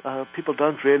problem. People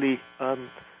don't really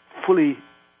fully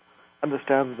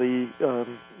understand the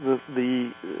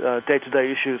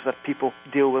day-to-day issues that people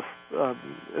deal with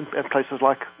in places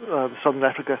like Southern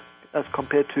Africa as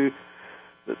compared to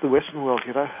the Western world,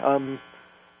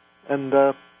 and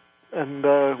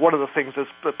one of the things is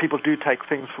that people do take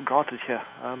things for granted here,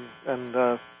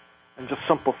 and just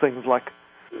simple things like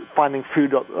finding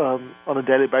food on a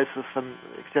daily basis and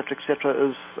et cetera,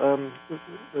 is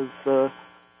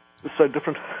so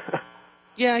different.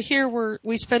 Yeah, here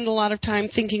we spend a lot of time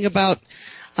thinking about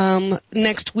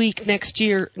next week, next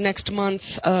year, next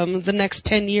month, the next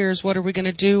 10 years, what are we going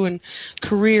to do in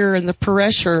career and the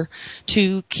pressure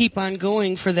to keep on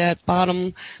going for that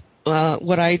bottom,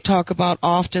 what I talk about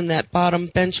often, that bottom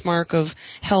benchmark of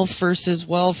health versus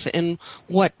wealth and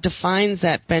what defines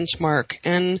that benchmark.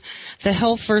 And the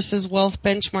health versus wealth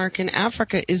benchmark in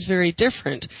Africa is very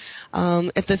different.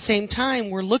 At the same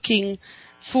time, we're looking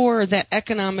for that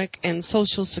economic and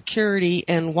social security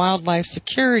and wildlife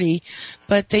security,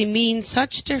 but they mean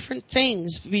such different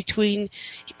things between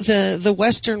the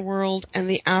Western world and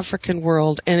the African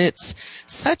world. And it's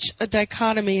such a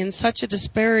dichotomy and such a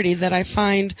disparity that I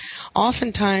find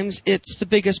oftentimes it's the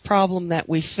biggest problem that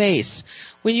we face.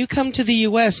 When you come to the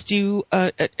U.S., do you,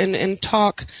 and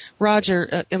talk,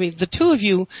 Roger, the two of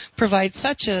you provide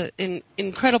such an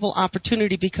incredible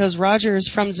opportunity because Roger is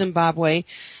from Zimbabwe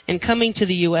and coming to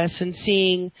the U.S. and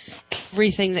seeing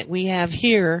everything that we have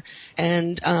here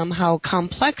and how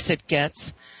complex it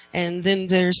gets. And then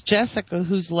there's Jessica,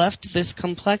 who's left this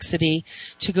complexity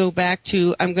to go back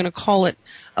to, I'm going to call it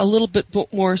a little bit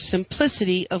more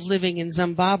simplicity of living in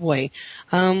Zimbabwe.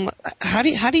 How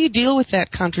do you deal with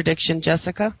that contradiction,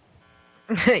 Jessica?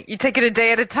 You take it a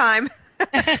day at a time.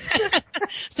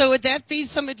 So would that be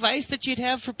some advice that you'd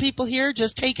have for people here?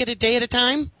 Just take it a day at a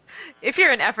time? If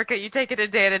you're in Africa, you take it a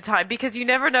day at a time because you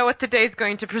never know what the day is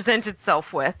going to present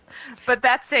itself with. But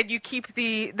that said, you keep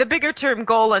the bigger term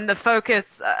goal and the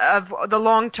focus of the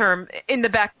long term in the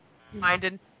back of your mind.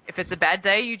 And if it's a bad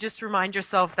day, you just remind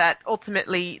yourself that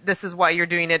ultimately this is why you're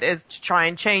doing it, is to try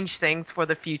and change things for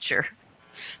the future.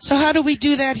 So how do we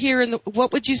do that here?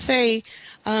 What would you say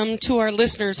to our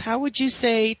listeners? How would you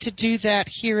say to do that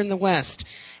here in the West?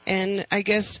 And I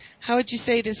guess, how would you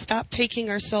say to stop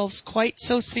taking ourselves quite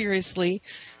so seriously,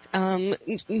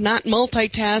 not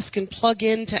multitask and plug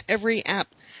into every app,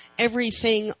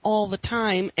 everything all the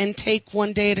time, and take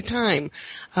one day at a time?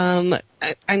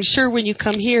 I'm sure when you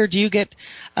come here, do you get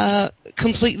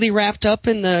completely wrapped up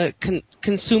in the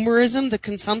consumerism, the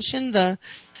consumption, the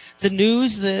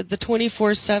news, the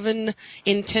 24/7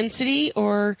 intensity,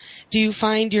 or do you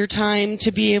find your time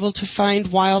to be able to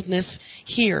find wildness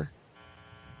here?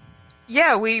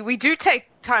 Yeah, we do take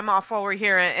time off while we're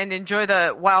here and enjoy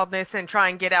the wildness and try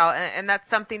and get out. And that's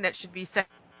something that should be said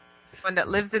to anyone that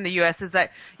lives in the U.S. is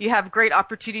that you have great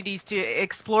opportunities to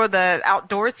explore the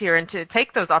outdoors here and to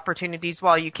take those opportunities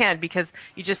while you can, because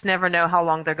you just never know how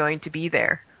long they're going to be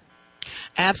there.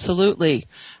 Absolutely.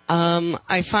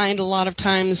 I find a lot of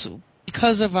times,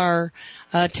 because of our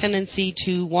tendency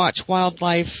to watch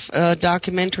wildlife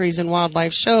documentaries and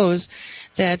wildlife shows,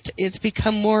 that it's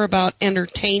become more about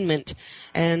entertainment.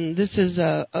 And this is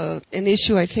an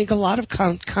issue I think a lot of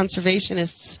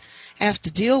conservationists have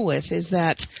to deal with, is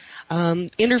that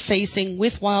interfacing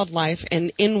with wildlife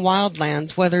and in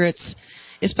wildlands, whether it's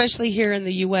especially here in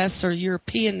the U.S. or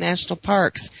European national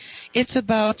parks, it's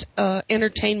about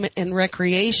entertainment and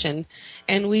recreation,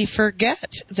 and we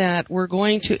forget that we're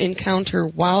going to encounter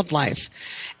wildlife.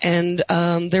 And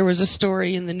there was a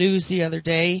story in the news the other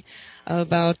day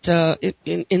about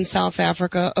in South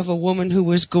Africa of a woman who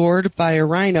was gored by a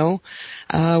rhino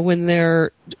when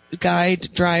their guide,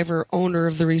 driver, owner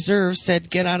of the reserve said,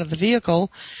 get out of the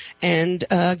vehicle and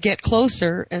get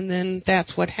closer, and then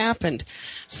that's what happened.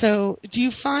 So do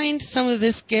you find some of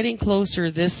this getting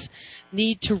closer, this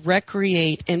need to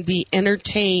recreate and be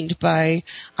entertained by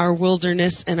our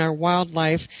wilderness and our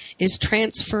wildlife is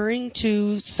transferring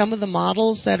to some of the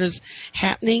models that is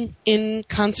happening in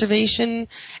conservation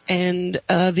and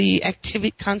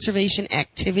the conservation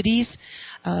activities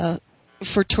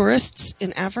for tourists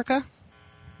in Africa?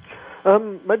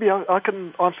 Maybe I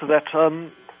can answer that.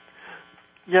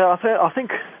 I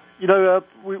think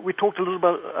we talked a little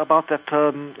bit about that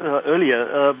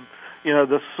earlier.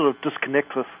 This sort of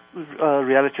disconnect with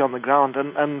reality on the ground,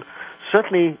 and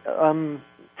certainly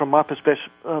from my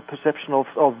perception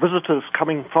of visitors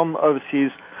coming from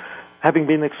overseas, having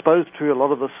been exposed to a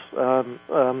lot of this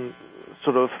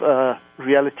sort of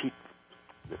reality,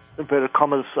 inverted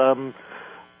commas, and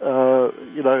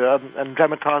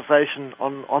dramatization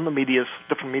on the medias,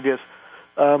 different medias.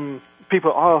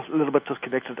 People are a little bit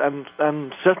disconnected,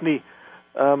 and certainly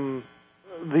the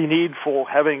need for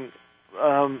having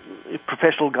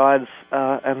professional guides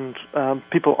and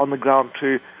people on the ground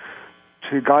to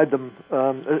guide them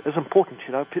is important.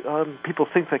 People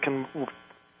think they can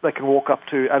walk up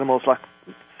to animals like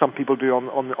some people do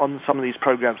on some of these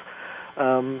programs,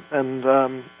 and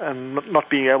not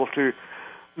being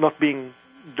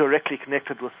directly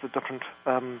connected with the different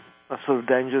sort of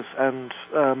dangers and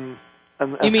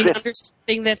you mean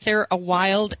understanding that they're a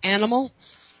wild animal?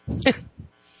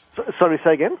 Sorry,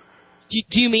 say again?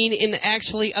 Do you mean in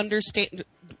actually understanding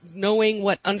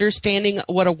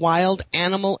what a wild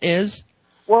animal is?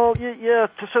 Well, yeah,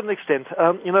 to a certain extent.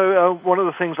 One of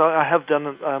the things I have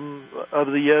done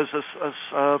over the years is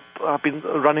I've been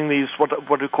running these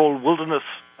what we call wilderness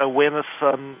awareness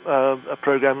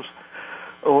programs,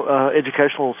 or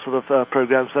educational sort of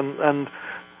programs, and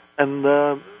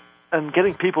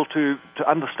getting people to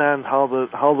understand how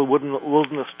the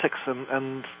wilderness ticks,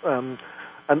 and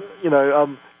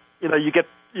you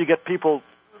get people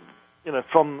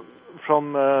from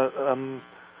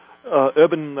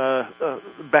urban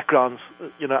backgrounds,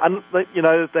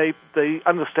 they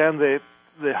understand their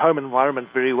home environment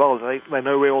very well. They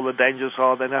know where all the dangers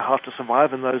are. They know how to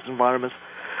survive in those environments.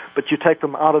 But you take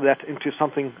them out of that into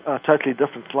something totally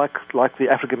different, like the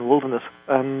African wilderness,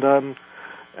 and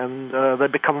they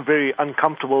become very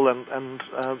uncomfortable and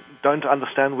don't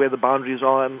understand where the boundaries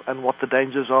are and what the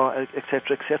dangers are, et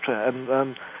cetera,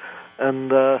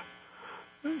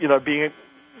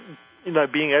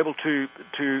 being able to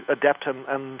adapt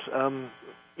and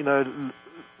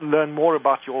learn more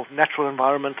about your natural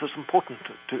environment is important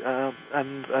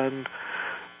and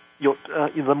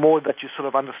the more that you sort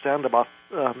of understand about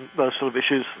those sort of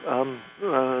issues,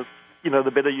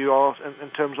 the better you are in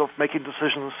terms of making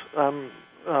decisions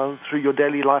through your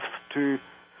daily life to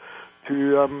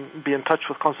be in touch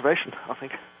with conservation, I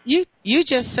think. You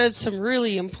just said some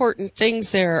really important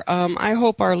things there. I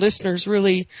hope our listeners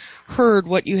really heard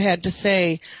what you had to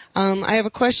say. I have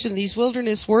a question. These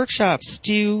wilderness workshops,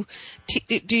 do you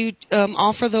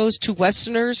offer those to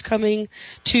Westerners coming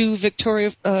to the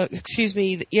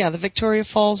Victoria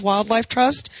Falls Wildlife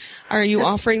Trust? Are you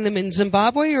offering them in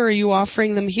Zimbabwe, or are you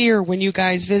offering them here when you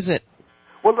guys visit?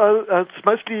 Well, it's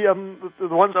mostly the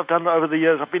ones I've done over the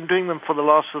years. I've been doing them for the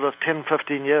last sort of 10,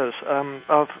 15 years.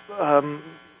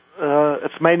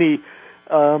 It's mainly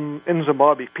in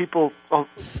Zimbabwe. People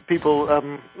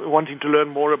wanting to learn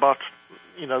more about,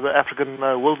 the African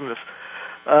wilderness.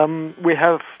 We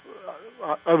have,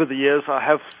 over the years, I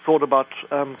have thought about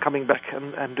coming back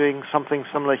and doing something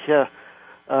similar here,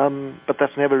 but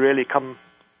that's never really come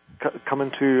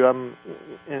into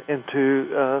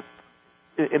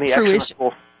any action at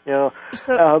all. Yeah.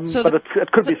 But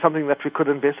it could be something that we could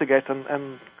investigate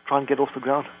and try and get off the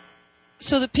ground.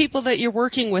 So the people that you're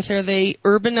working with, are they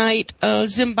urbanite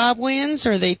Zimbabweans?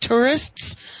 Are they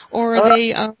tourists? Or are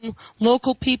they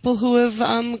local people who have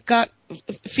got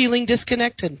feeling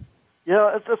disconnected?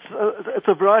 Yeah, it's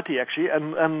a variety actually,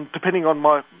 and depending on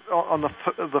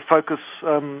the focus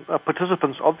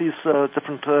participants of these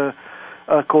different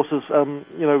courses,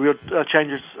 we would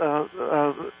change it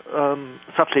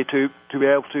subtly to be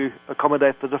able to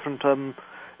accommodate the different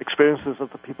experiences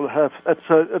that the people have.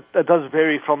 It does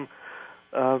vary from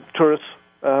tourists,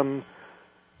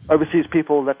 overseas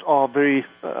people that are very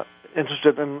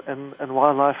interested in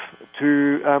wildlife,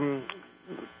 to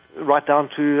right down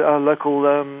to local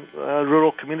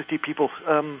rural community people,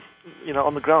 on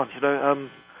the ground,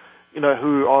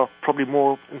 who are probably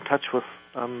more in touch with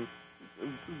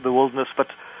the wilderness, but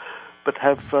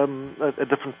have a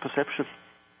different perception.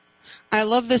 I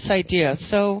love this idea.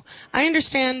 So I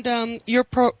understand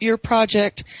your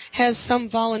project has some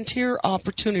volunteer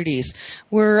opportunities.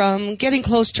 We're getting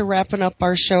close to wrapping up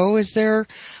our show. Is there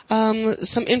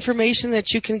some information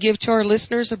that you can give to our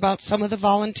listeners about some of the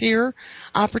volunteer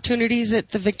opportunities at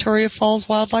the Victoria Falls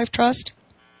Wildlife Trust?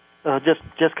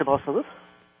 Jess can answer this.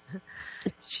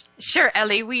 Sure,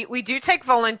 Ellie. We do take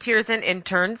volunteers and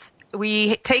interns.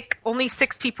 We take only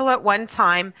 6 people at one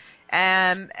time.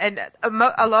 And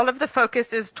a lot of the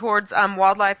focus is towards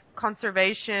wildlife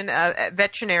conservation,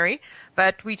 veterinary,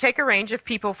 but we take a range of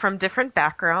people from different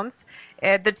backgrounds.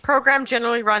 The program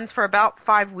generally runs for about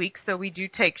 5 weeks, though we do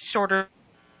take shorter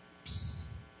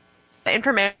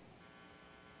information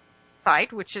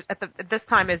site, which is at this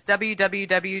time is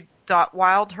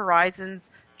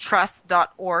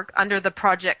www.wildhorizonstrust.org. Under the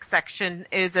project section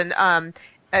is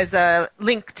as a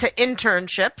link to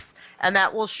internships, and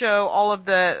that will show all of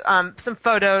the some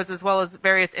photos as well as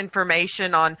various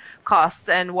information on costs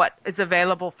and what is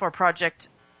available for project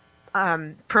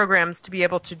programs to be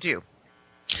able to do.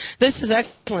 This is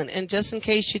excellent, and just in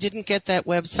case you didn't get that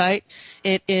website,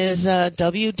 it is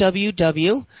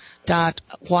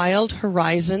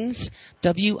www.wildhorizons,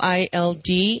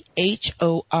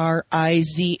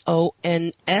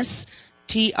 WILDHORIZONS,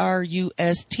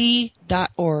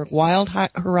 TRUST.org,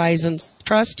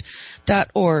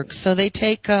 wildhorizonstrust.org. So they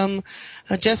take,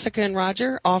 Jessica and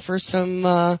Roger offer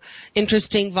some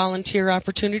interesting volunteer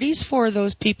opportunities for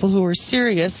those people who are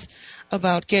serious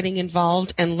about getting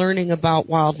involved and learning about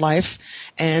wildlife.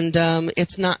 And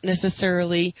it's not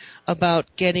necessarily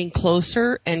about getting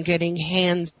closer and getting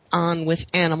hands-on with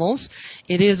animals.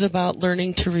 It is about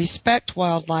learning to respect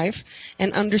wildlife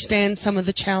and understand some of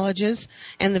the challenges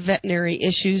and the veterinary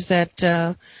issues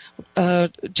that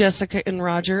Jessica and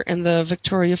Roger and the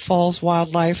Victoria Falls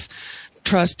Wildlife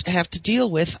Trust have to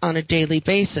deal with on a daily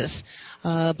basis.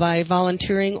 By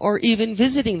volunteering or even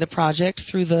visiting the project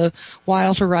through the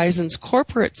Wild Horizons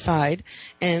corporate side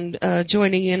and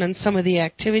joining in on some of the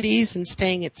activities and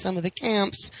staying at some of the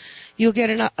camps, you'll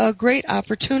get a great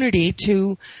opportunity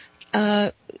to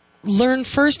learn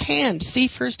firsthand, see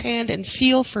firsthand, and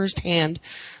feel firsthand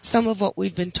some of what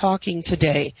we've been talking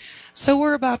today. So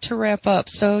we're about to wrap up.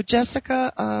 So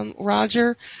Jessica,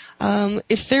 Roger,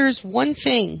 if there's one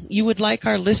thing you would like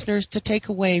our listeners to take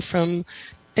away from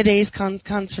today's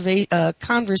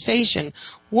conversation,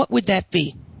 what would that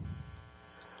be?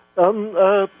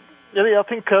 I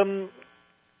think,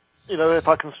 if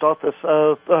I can start this,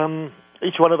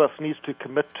 each one of us needs to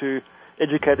commit to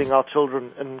educating our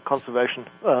children in conservation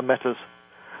matters,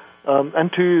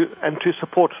 and to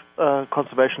support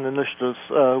conservation initiatives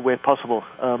where possible,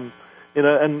 and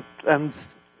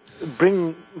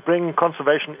bring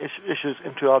conservation issues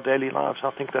into our daily lives.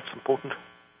 I think that's important.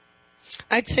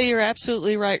 I'd say you're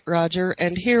absolutely right, Roger.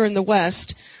 And here in the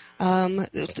West,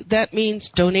 that means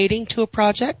donating to a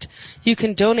project. You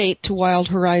can donate to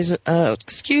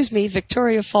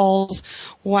Victoria Falls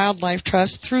Wildlife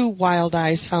Trust through Wild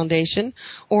Eyes Foundation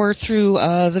or through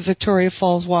the Victoria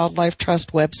Falls Wildlife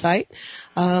Trust website.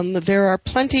 There are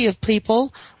plenty of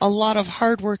people, a lot of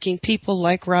hardworking people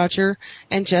like Roger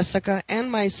and Jessica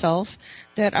and myself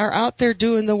that are out there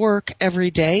doing the work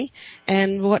every day.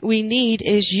 And what we need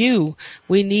is you.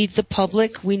 We need the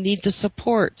public. We need the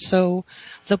support. So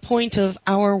the point of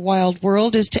Our Wild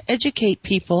World is to educate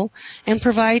people and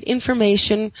provide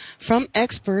information from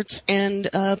experts and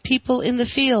people in the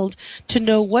field to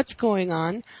know what's going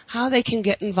on, how they can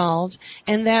get involved,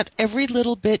 and that every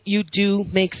little bit you do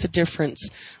makes a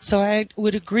difference. So I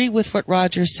would agree with what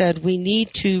Roger said. We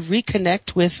need to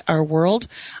reconnect with our world,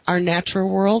 our natural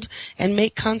world, and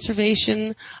make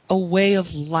conservation a way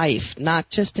of life, not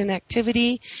just an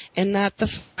activity and not the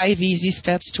 5 easy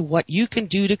steps to what you can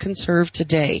do to conserve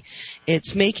today.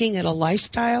 It's making it a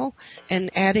lifestyle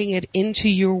and adding it into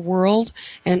your world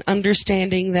and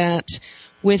understanding that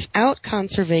without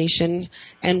conservation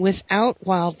and without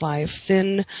wildlife,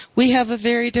 then we have a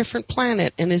very different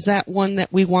planet. And is that one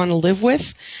that we want to live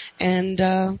with?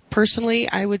 And personally,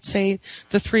 I would say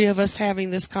the three of us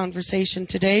having this conversation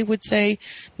today would say,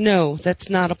 no, that's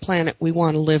not a planet we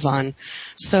want to live on.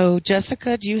 So,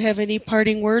 Jessica, do you have any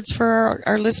parting words for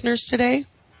our listeners today?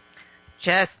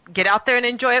 Just get out there and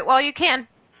enjoy it while you can.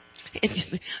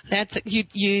 That's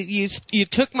you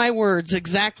took my words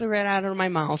exactly right out of my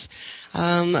mouth.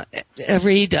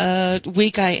 Every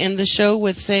week I end the show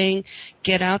with saying,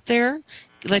 get out there,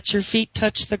 let your feet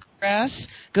touch the grass,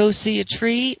 go see a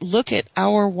tree, look at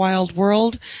our wild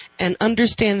world, and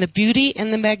understand the beauty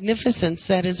and the magnificence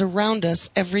that is around us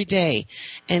every day.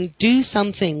 And do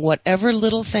something, whatever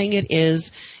little thing it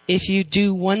is. If you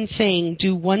do one thing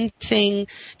to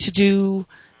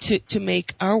to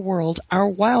make our world, our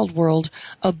wild world,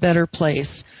 a better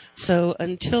place. So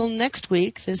until next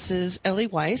week, this is Ellie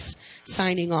Weiss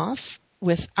signing off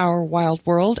with Our Wild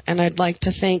World, and I'd like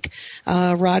to thank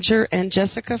Roger and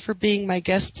Jessica for being my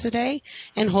guests today,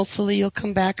 and hopefully you'll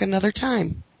come back another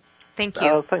time. Thank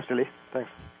you. Thanks, Lily. Thanks.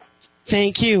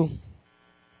 Thank you.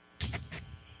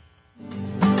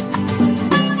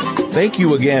 Thank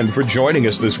you again for joining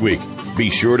us this week. Be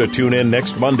sure to tune in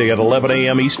next Monday at 11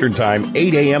 a.m. Eastern Time,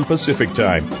 8 a.m. Pacific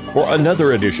Time for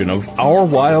another edition of Our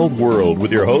Wild World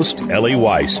with your host, Ellie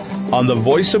Weiss, on the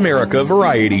Voice America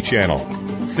Variety Channel.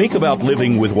 Think about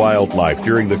living with wildlife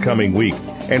during the coming week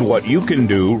and what you can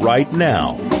do right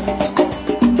now.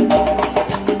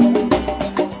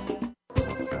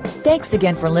 Thanks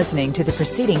again for listening to the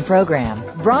preceding program,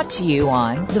 brought to you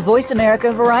on the Voice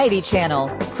America Variety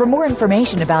Channel. For more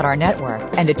information about our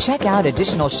network and to check out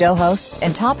additional show hosts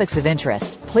and topics of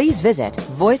interest, please visit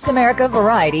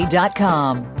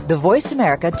VoiceAmericaVariety.com. The Voice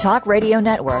America Talk Radio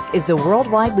Network is the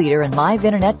worldwide leader in live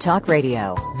Internet talk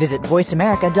radio. Visit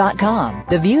VoiceAmerica.com.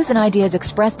 The views and ideas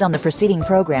expressed on the preceding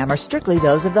program are strictly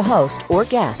those of the host or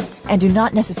guests and do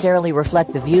not necessarily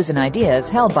reflect the views and ideas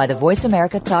held by the Voice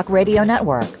America Talk Radio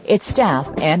Network, its staff,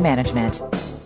 and management.